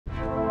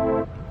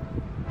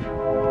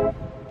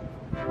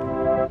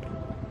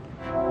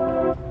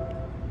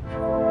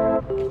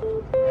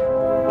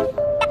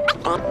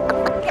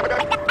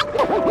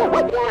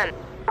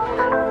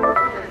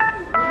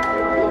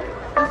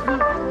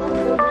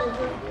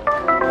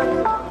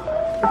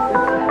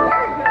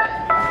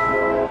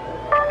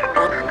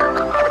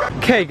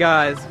Okay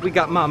guys, we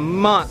got my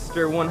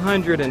monster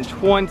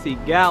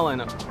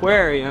 120-gallon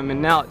aquarium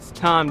and now it's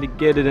time to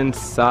get it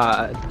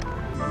inside.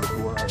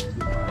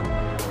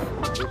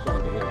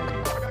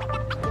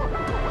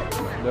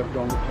 Left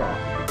on the top.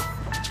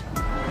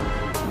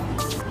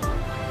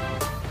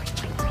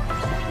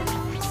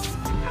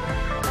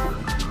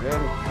 You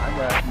ready? I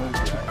got it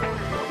moved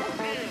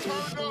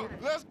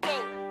right. Let's go.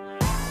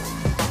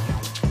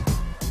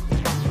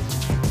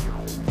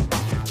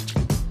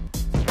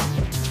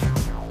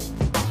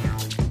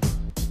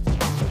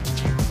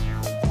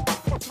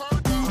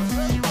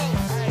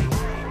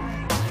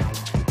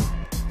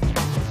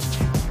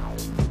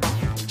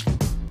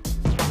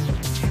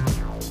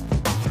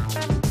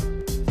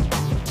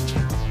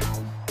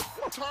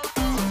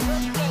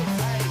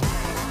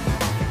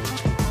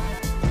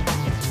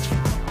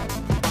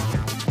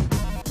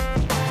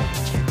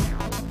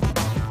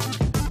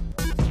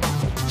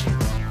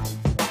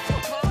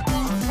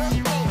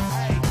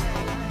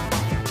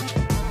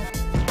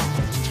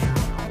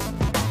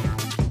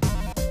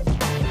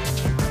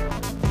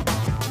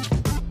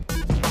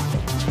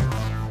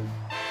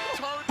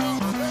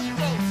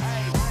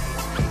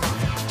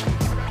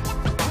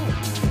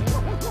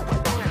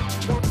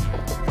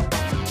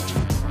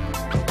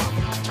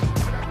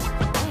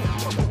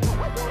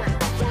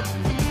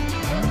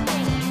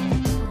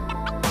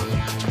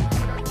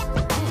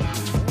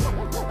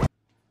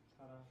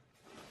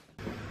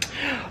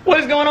 What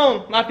is going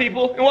on, my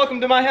people, and welcome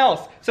to my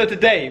house. So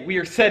today we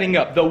are setting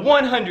up the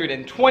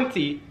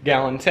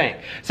 120-gallon tank.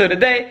 So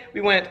today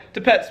we went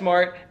to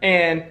PetSmart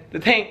and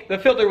the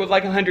filter was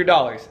like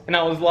 $100, and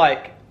I was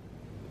like,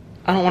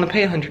 I don't want to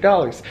pay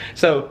 $100.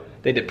 So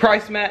they did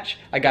price match.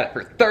 I got it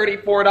for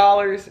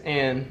 $34,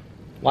 and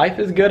life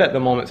is good at the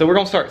moment. So we're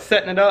gonna start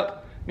setting it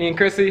up, me and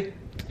Chrissy,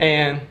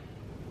 and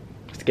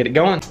let's get it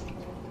going.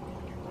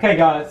 Okay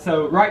guys,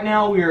 so right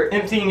now we are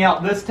emptying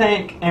out this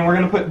tank and we're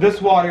going to put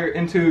this water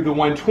into the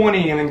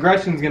 120 and then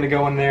Gretchen's going to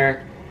go in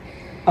there.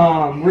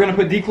 We're going to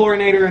put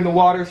dechlorinator in the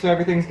water so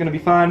everything's going to be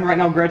fine. Right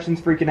now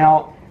Gretchen's freaking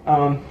out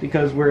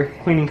because we're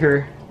cleaning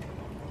her,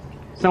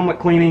 somewhat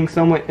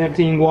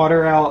emptying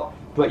water out.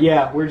 But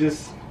yeah, we're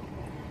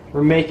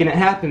making it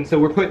happen. So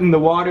we're putting the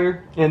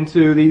water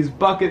into these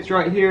buckets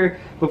right here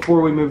before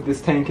we move this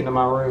tank into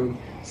my room.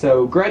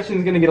 So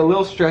Gretchen's going to get a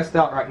little stressed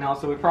out right now,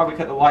 so we probably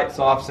cut the lights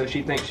off so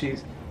she thinks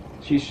she's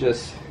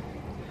just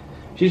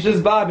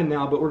vibing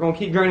now, but we're gonna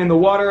keep draining the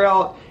water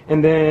out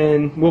and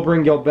then we'll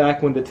bring y'all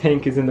back when the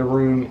tank is in the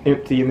room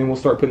empty and then we'll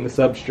start putting the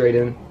substrate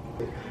in.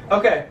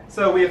 Okay,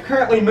 so we have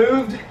currently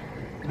moved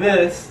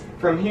this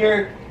from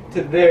here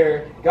to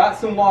there, got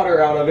some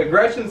water out of it.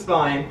 Gretchen's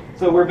fine,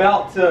 so we're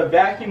about to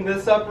vacuum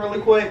this up really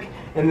quick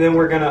and then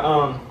we're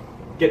gonna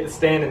get the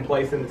stand in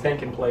place and the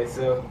tank in place,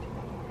 so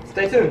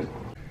stay tuned.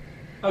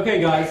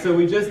 Okay guys, so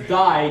we just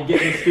died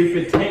getting the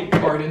stupid tank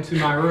part into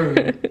my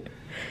room.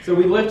 So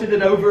we lifted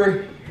it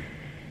over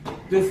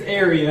this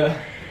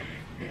area.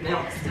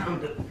 Now it's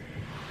time to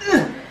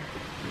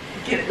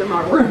get it to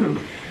my room.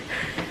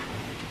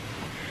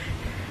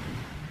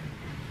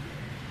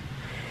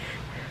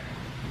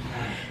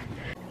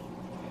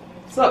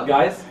 What's up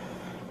guys?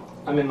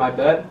 I'm in my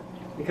bed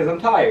because I'm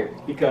tired.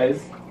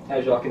 Because,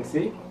 as y'all can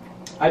see,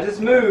 I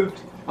just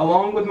moved,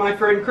 along with my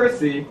friend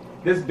Chrissy,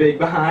 this big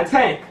behind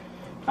tank.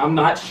 I'm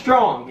not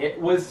strong. It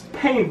was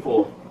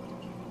painful.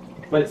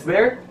 But it's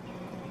there.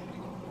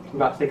 I'm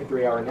about to take a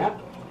 3-hour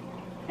nap,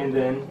 and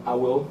then I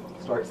will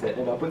start setting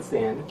it up with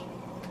sand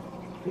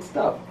and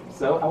stuff.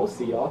 So I will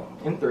see y'all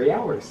in 3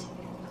 hours.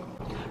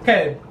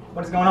 Okay,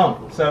 what is going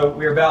on? So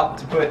we're about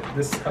to put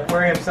this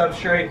aquarium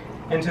substrate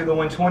into the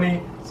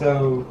 120.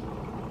 So,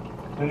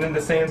 and then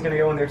the sand's gonna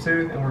go in there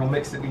too, and we're gonna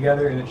mix it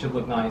together, and it should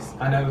look nice.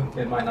 I know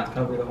it might not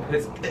cover the whole.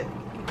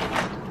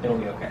 It'll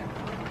be okay.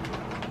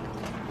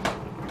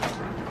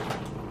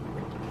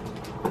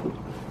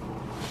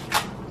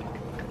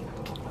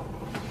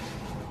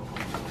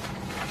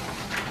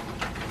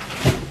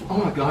 Oh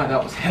my god,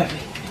 that was heavy.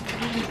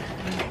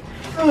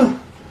 Ugh.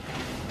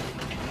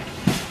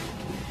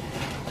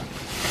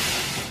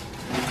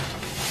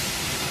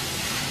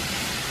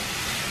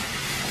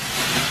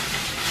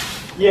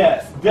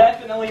 Yes,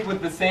 definitely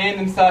with the sand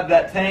inside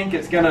that tank,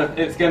 it's gonna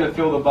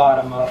fill the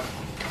bottom up.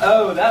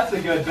 Oh, that's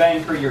a good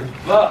bang for your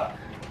buck.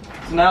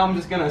 So now I'm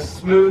just gonna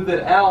smooth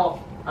it out.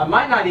 I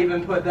might not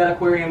even put that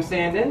aquarium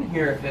sand in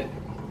here if it.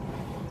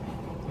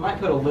 I might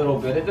put a little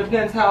bit. It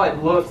depends how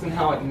it looks and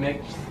how it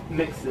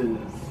mixes.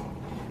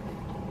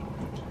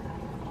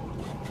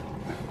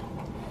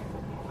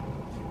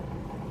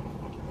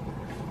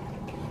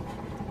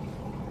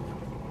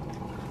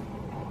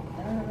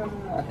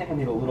 I think I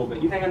need a little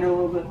bit. You think I need a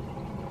little bit?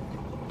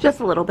 Just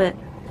a little bit.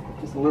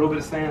 Just a little bit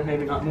of sand,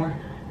 maybe not more.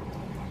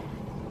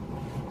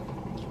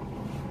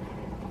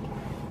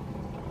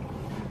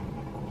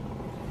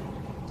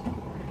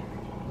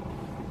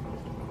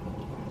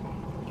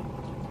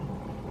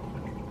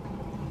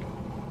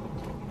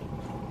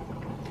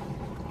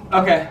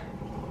 Okay.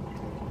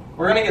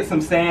 We're gonna get some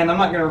sand. I'm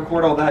not gonna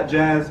record all that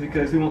jazz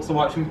because who wants to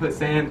watch me put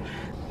sand?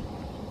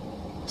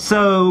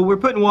 So we're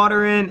putting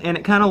water in, and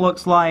it kind of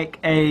looks like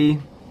a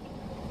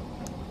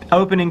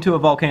opening to a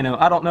volcano.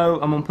 I don't know,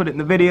 I'm gonna put it in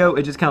the video,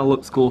 it just kind of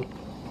looks cool.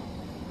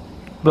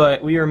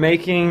 But we are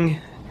making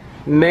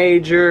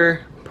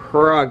major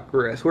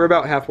progress. We're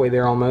about halfway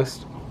there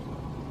almost.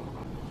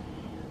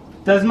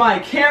 Does my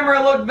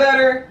camera look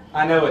better?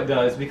 I know it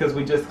does because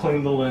we just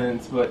cleaned the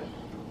lens, but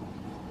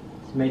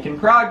it's making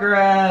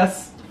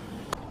progress.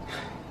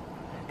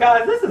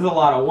 Guys, this is a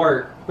lot of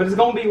work, but it's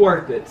gonna be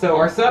worth it. So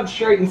our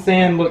substrate and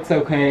sand looks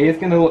okay. It's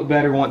gonna look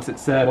better once it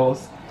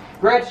settles.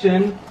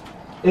 Gretchen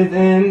is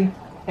in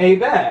a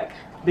bag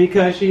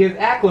because she is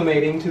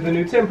acclimating to the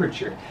new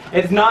temperature.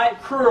 It's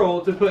not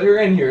cruel to put her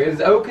in here.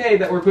 It's okay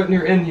that we're putting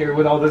her in here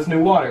with all this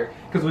new water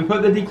because we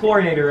put the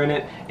dechlorinator in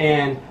it,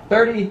 and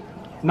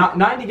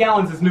 90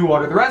 gallons is new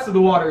water. The rest of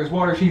the water is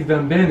water she's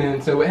been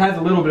in, so it has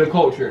a little bit of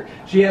culture.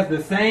 She has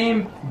the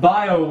same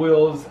bio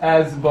wheels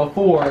as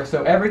before,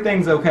 so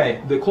everything's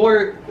okay. The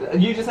chlor,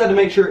 you just had to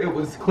make sure it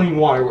was clean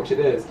water, which it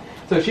is.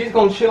 So she's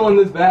going to chill in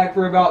this bag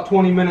for about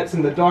 20 minutes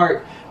in the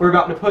dark. We're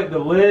about to put the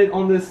lid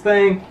on this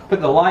thing,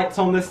 put the lights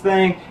on this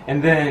thing,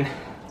 and then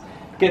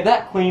get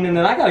that clean, and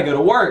then I gotta go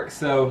to work,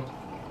 so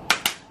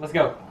let's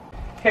go.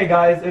 Okay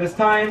guys, it is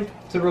time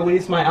to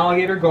release my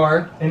alligator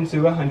gar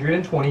into a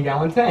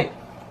 120-gallon tank.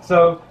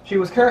 So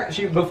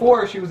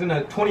before she was in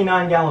a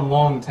 29-gallon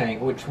long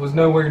tank, which was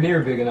nowhere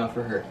near big enough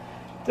for her.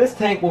 This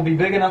tank will be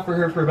big enough for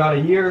her for about a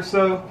year or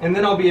so, and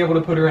then I'll be able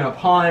to put her in a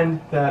pond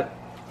that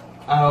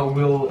I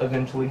will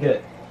eventually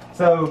get.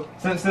 So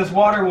since this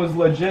water was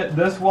legit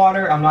this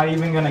water, I'm not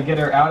even going to get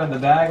her out of the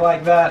bag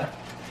like that.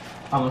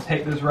 I'm going to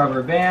take this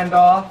rubber band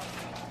off,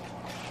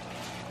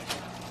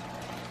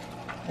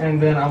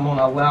 and then I'm going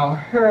to allow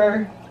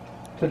her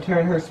to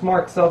turn her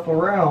smart self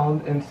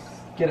around and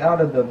get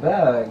out of the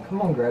bag.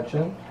 Come on,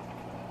 Gretchen.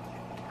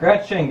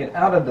 Gretchen, get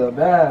out of the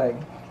bag.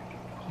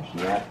 Where's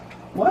she at?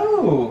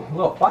 Whoa, a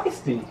little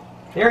feisty.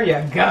 There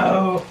you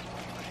go.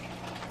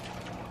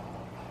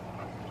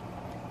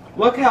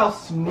 Look how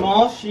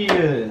small she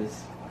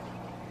is.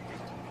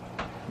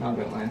 Not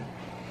good, man.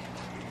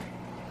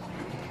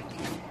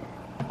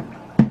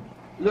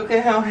 Look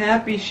at how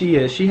happy she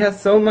is. She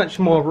has so much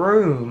more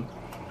room.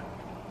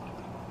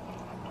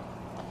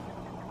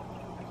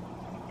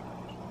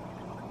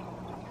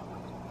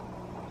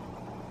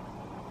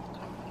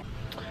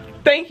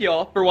 Thank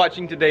y'all for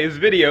watching today's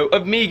video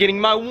of me getting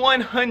my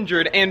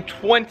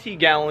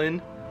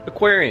 120-gallon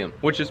aquarium,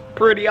 which is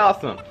pretty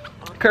awesome.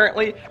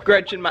 Currently,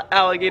 Gretchen, my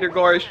alligator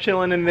gar, is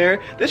chilling in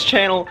there. This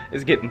channel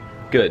is getting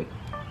good.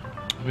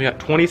 We got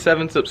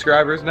 27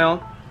 subscribers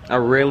now. I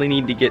really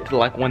need to get to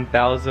like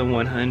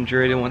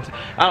 1,100 and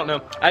I don't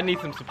know. I need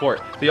some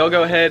support. So y'all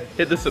go ahead,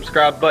 hit the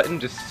subscribe button,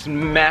 just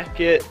smack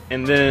it,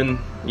 and then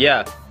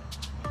yeah,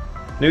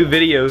 new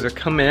videos are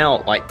coming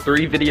out, like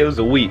 3 videos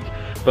a week.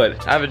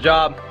 But I have a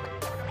job.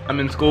 I'm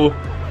in school.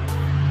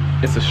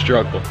 It's a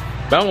struggle,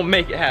 but I'm gonna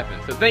make it happen.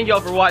 So thank y'all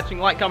for watching.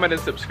 Like, comment,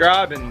 and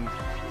subscribe, and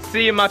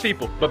see you, my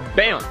people. But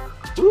bam!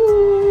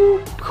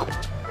 Ooh!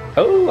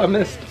 Oh, I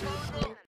missed.